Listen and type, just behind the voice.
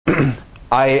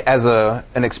as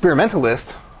an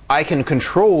experimentalist, I can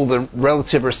control the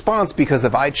relative response, because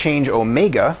if I change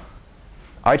omega,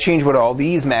 I change what all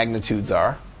these magnitudes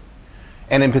are.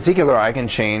 And in particular, I can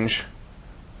change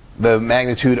the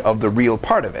magnitude of the real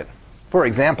part of it. For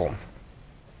example,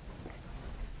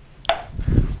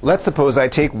 let's suppose I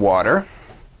take water.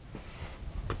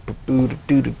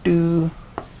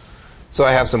 So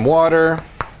I have some water,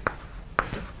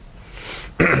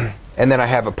 and then I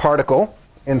have a particle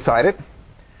inside it.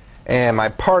 And my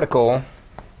particle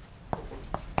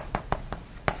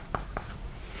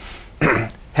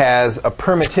has a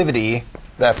permittivity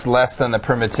that's less than the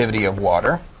permittivity of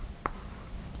water.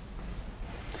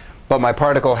 But my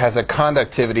particle has a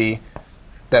conductivity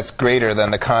that's greater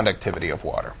than the conductivity of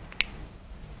water.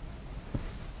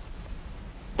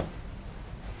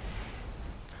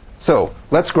 So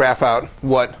let's graph out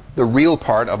what the real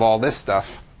part of all this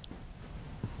stuff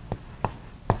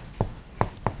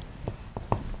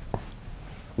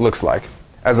looks like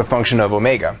as a function of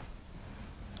omega.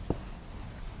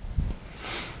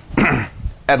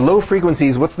 At low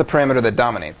frequencies, what's the parameter that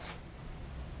dominates?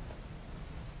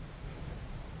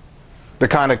 The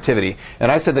conductivity.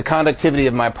 And I said the conductivity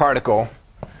of my particle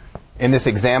in this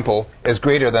example is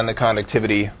greater than the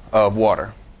conductivity of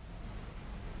water.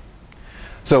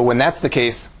 So when that's the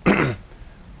case,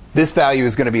 this value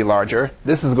is going to be larger.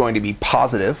 This is going to be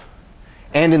positive.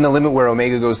 And in the limit where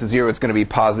omega goes to 0, it's going to be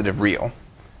positive real.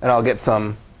 And I'll get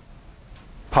some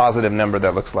positive number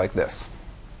that looks like this.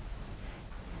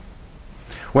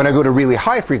 When I go to really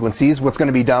high frequencies, what's going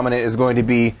to be dominant is going to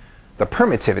be the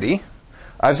permittivity.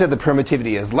 I've said the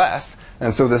permittivity is less,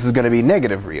 and so this is going to be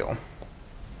negative real.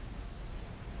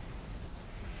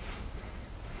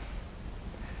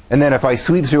 And then if I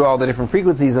sweep through all the different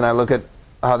frequencies and I look at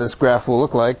how this graph will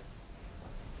look like,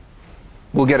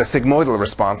 we'll get a sigmoidal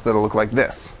response that'll look like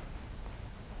this.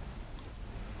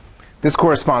 This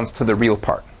corresponds to the real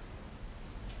part.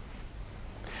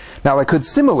 Now I could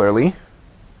similarly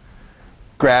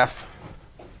graph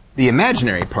the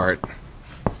imaginary part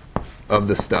of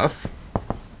the stuff.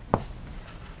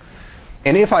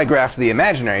 And if I graph the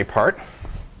imaginary part,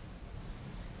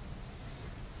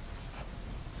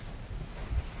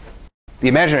 the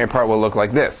imaginary part will look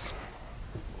like this.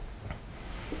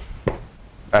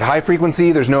 At high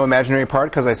frequency, there's no imaginary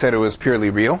part because I said it was purely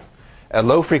real. At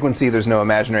low frequency, there's no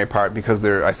imaginary part because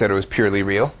I said it was purely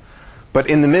real. But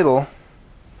in the middle,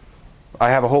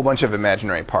 I have a whole bunch of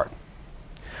imaginary part.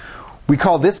 We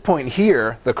call this point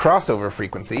here the crossover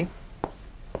frequency.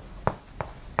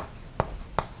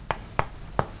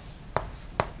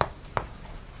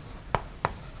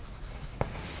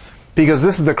 Because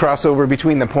this is the crossover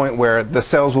between the point where the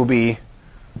cells will be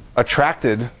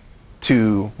attracted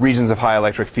to regions of high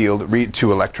electric field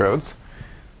to electrodes.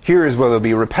 Here is where they'll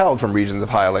be repelled from regions of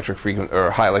high electric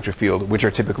field, which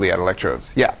are typically at electrodes.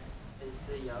 Yeah. Is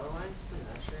the yellow line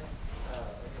symmetric? I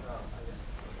guess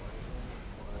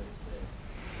or is it...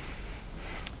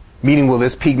 Meaning, will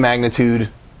this peak magnitude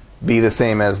be the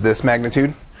same as this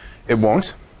magnitude? It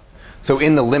won't. So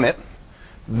in the limit,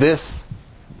 this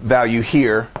value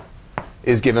here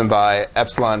is given by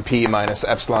epsilon p minus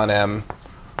epsilon m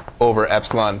over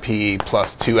epsilon p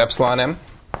plus 2 epsilon m.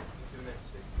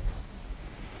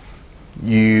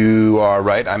 You are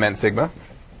right, I meant sigma.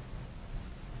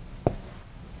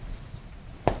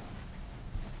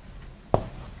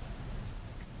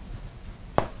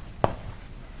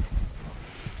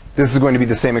 This is going to be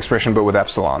the same expression but with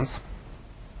epsilons.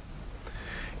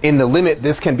 In the limit,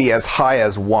 this can be as high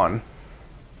as 1.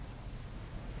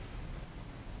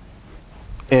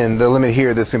 In the limit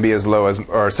here, this can be as low as,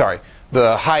 or sorry,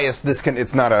 the highest this can,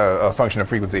 it's not a function of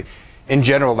frequency. In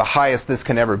general, the highest this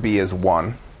can ever be is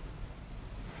 1,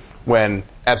 when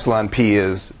epsilon p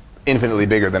is infinitely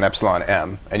bigger than epsilon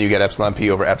m, and you get epsilon p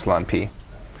over epsilon p.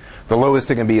 The lowest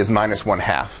it can be is minus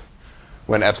 1/2,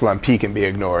 when epsilon p can be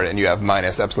ignored, and you have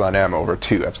minus epsilon m over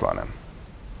 2 epsilon m.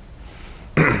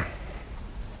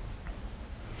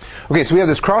 Okay, so we have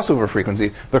this crossover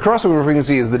frequency. The crossover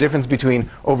frequency is the difference between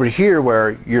over here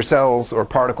where your cells or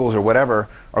particles or whatever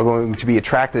are going to be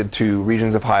attracted to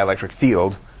regions of high electric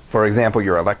field, for example,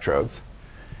 your electrodes.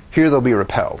 Here they'll be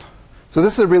repelled. So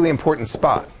this is a really important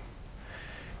spot.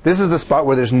 This is the spot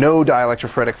where there's no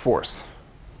dielectrophoretic force.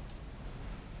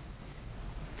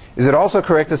 Is it also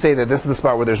correct to say that this is the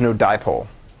spot where there's no dipole?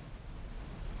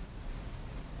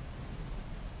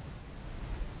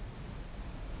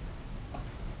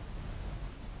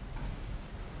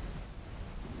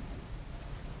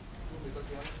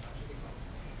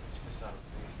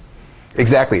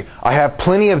 Exactly. I have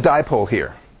plenty of dipole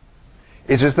here.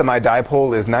 It's just that my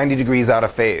dipole is 90 degrees out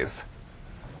of phase.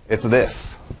 It's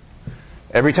this.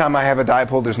 Every time I have a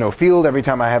dipole, there's no field. Every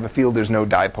time I have a field, there's no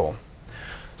dipole.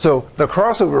 So the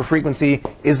crossover frequency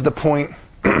is the point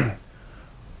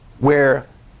where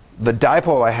the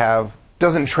dipole I have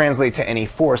doesn't translate to any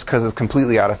force because it's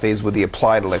completely out of phase with the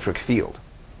applied electric field.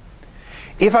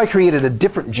 If I created a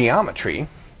different geometry,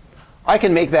 I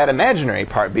can make that imaginary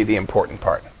part be the important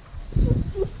part.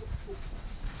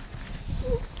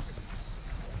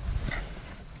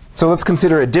 So let's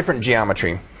consider a different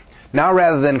geometry. Now,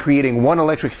 rather than creating one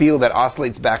electric field that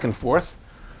oscillates back and forth,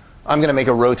 I'm going to make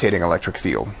a rotating electric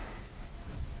field.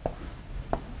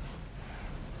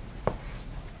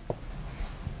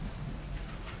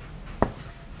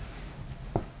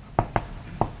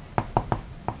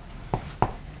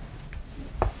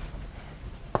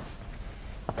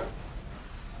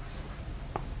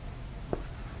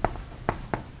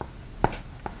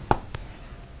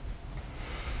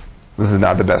 This is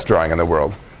not the best drawing in the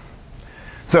world.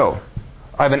 So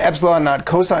I have an epsilon naught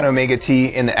cosine omega t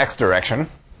in the x direction,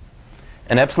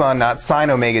 and epsilon naught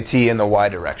sine omega t in the y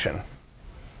direction.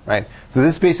 Right? So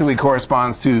this basically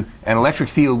corresponds to an electric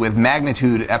field with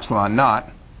magnitude epsilon naught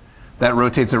that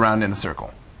rotates around in a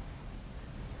circle.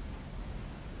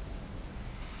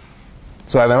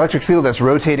 So I have an electric field that's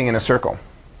rotating in a circle.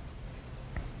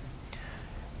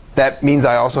 That means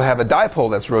I also have a dipole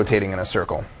that's rotating in a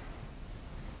circle.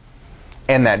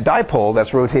 And that dipole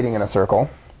that's rotating in a circle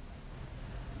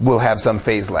will have some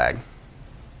phase lag.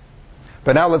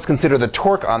 But now let's consider the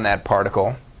torque on that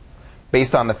particle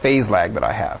based on the phase lag that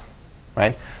I have.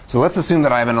 Right? So let's assume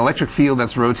that I have an electric field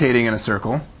that's rotating in a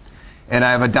circle, and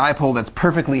I have a dipole that's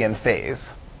perfectly in phase.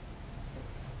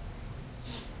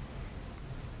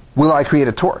 Will I create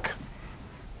a torque?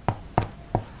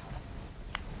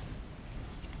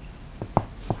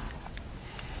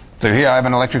 So here I have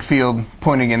an electric field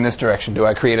pointing in this direction. Do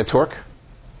I create a torque?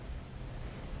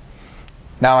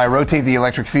 Now I rotate the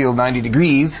electric field 90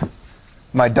 degrees.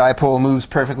 My dipole moves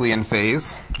perfectly in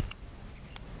phase.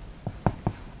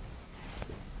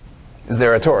 Is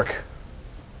there a torque?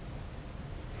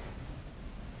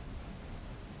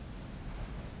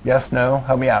 Yes, no?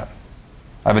 Help me out.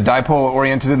 I have a dipole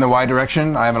oriented in the y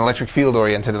direction. I have an electric field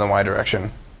oriented in the y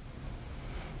direction.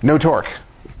 No torque.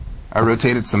 I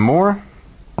rotate it some more.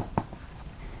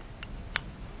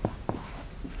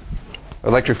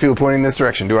 Electric field pointing in this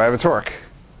direction. Do I have a torque?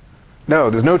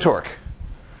 No, there's no torque.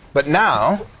 But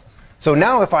now, so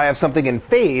now if I have something in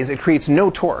phase, it creates no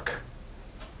torque.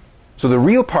 So the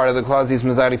real part of the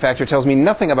Clausius-Mazzari factor tells me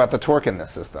nothing about the torque in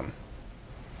this system.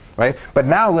 Right? But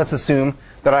now let's assume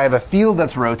that I have a field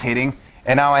that's rotating,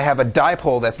 and now I have a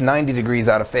dipole that's 90 degrees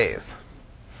out of phase.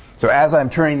 So as I'm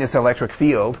turning this electric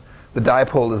field, the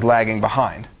dipole is lagging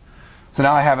behind. So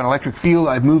now I have an electric field.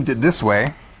 I've moved it this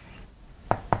way.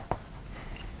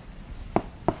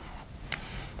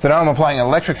 So now I'm applying an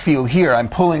electric field here. I'm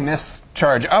pulling this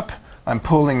charge up. I'm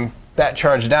pulling that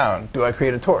charge down. Do I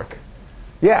create a torque?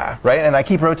 Yeah, right? And I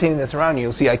keep rotating this around.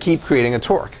 You'll see I keep creating a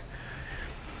torque.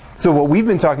 So what we've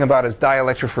been talking about is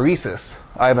dielectrophoresis.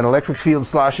 I have an electric field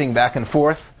sloshing back and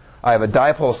forth. I have a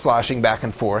dipole sloshing back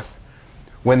and forth.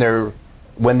 When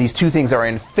these two things are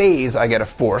in phase, I get a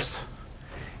force.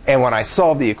 And when I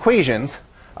solve the equations,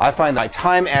 I find that my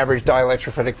time average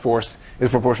dielectrophoretic force is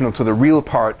proportional to the real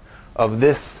part of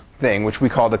this thing, which we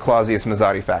call the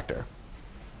Clausius-Mazzari factor.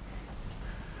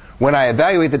 When I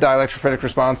evaluate the dielectrophoretic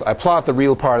response, I plot the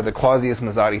real part of the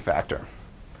Clausius-Mazzari factor.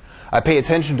 I pay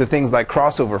attention to things like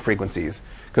crossover frequencies,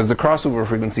 because the crossover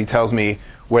frequency tells me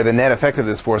where the net effect of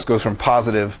this force goes from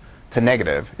positive to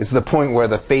negative. It's the point where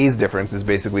the phase difference is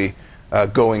basically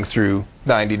going through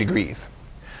 90 degrees.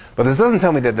 But this doesn't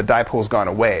tell me that the dipole's gone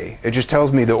away. It just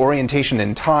tells me the orientation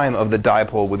in time of the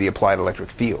dipole with the applied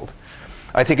electric field.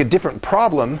 I take a different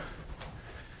problem,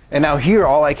 and now here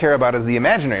all I care about is the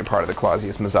imaginary part of the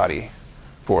Clausius-Mazzari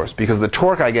force, because the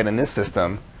torque I get in this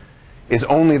system is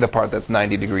only the part that's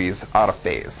 90 degrees out of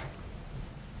phase.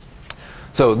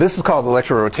 So this is called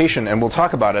electro rotation, and we'll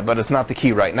talk about it, but it's not the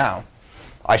key right now.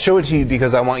 I show it to you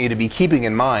because I want you to be keeping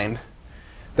in mind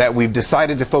that we've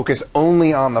decided to focus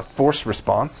only on the force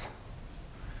response.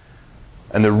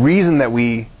 And the reason that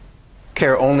we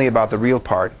care only about the real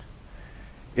part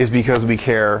is because we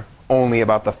care only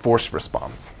about the force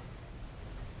response.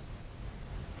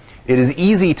 It is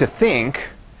easy to think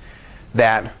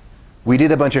that we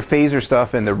did a bunch of phasor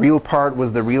stuff and the real part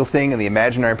was the real thing and the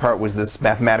imaginary part was this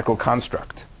mathematical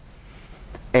construct.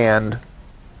 And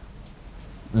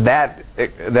that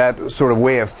sort of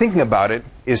way of thinking about it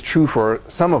is true for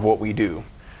some of what we do.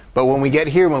 But when we get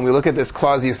here, when we look at this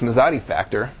Clausius-Mazzari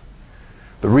factor,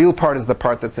 the real part is the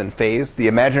part that's in phase. The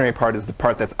imaginary part is the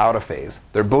part that's out of phase.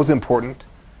 They're both important.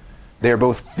 They're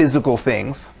both physical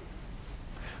things.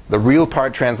 The real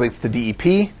part translates to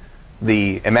DEP.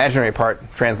 The imaginary part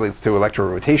translates to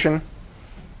electrorotation.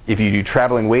 If you do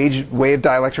traveling wave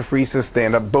dielectrophoresis, they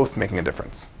end up both making a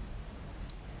difference.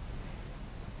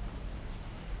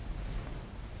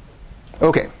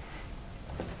 Okay.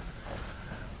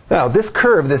 Now, this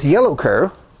curve, this yellow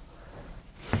curve,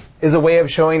 is a way of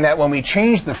showing that when we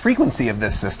change the frequency of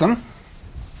this system,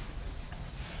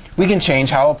 we can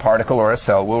change how a particle or a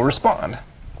cell will respond.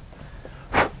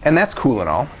 And that's cool and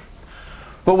all.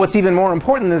 But what's even more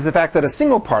important is the fact that a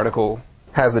single particle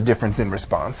has a difference in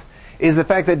response, is the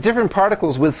fact that different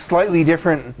particles with slightly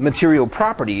different material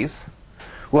properties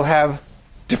will have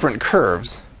different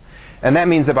curves. And that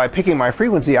means that by picking my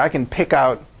frequency, I can pick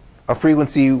out a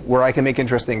frequency where I can make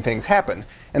interesting things happen.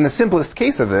 And the simplest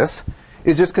case of this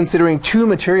is just considering two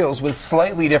materials with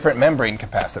slightly different membrane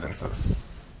capacitances.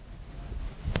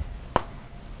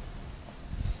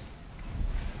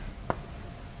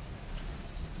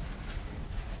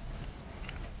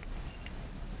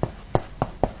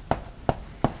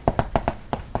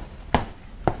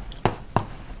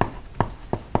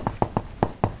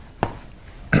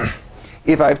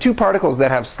 If I have two particles that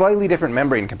have slightly different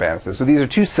membrane capacitances, so these are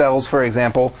two cells, for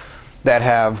example, that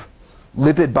have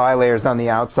lipid bilayers on the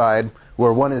outside,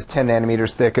 where one is 10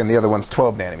 nanometers thick and the other one's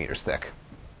 12 nanometers thick,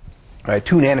 right?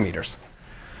 2 nanometers.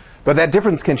 But that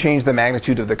difference can change the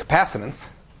magnitude of the capacitance.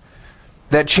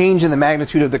 That change in the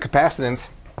magnitude of the capacitance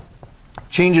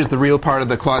changes the real part of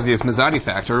the Clausius-Mazzati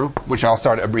factor, which I'll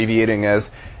start abbreviating as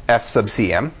F sub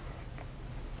Cm.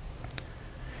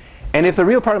 And if the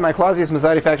real part of my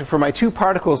Clausius-Mazzati factor for my two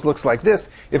particles looks like this,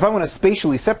 if I want to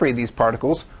spatially separate these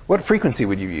particles, what frequency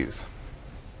would you use?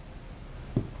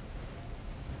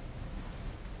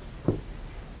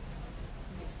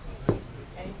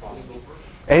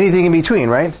 Anything in between,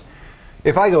 right?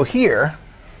 If I go here,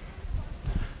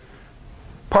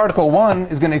 particle 1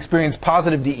 is going to experience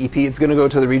positive DEP. It's going to go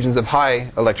to the regions of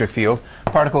high electric field.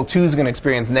 Particle 2 is going to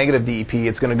experience negative DEP.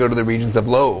 It's going to go to the regions of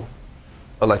low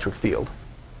electric field.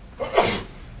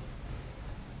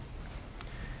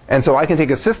 And so I can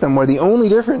take a system where the only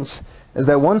difference is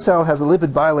that one cell has a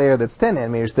lipid bilayer that's 10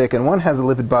 nanometers thick and one has a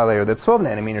lipid bilayer that's 12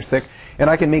 nanometers thick, and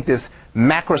I can make this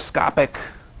macroscopic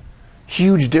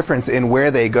huge difference in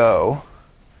where they go,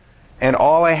 and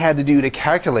all I had to do to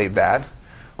calculate that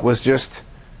was just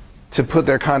to put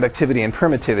their conductivity and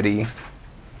permittivity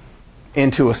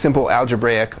into a simple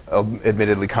algebraic,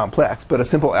 admittedly complex, but a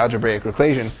simple algebraic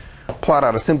equation, plot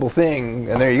out a simple thing,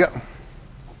 and there you go.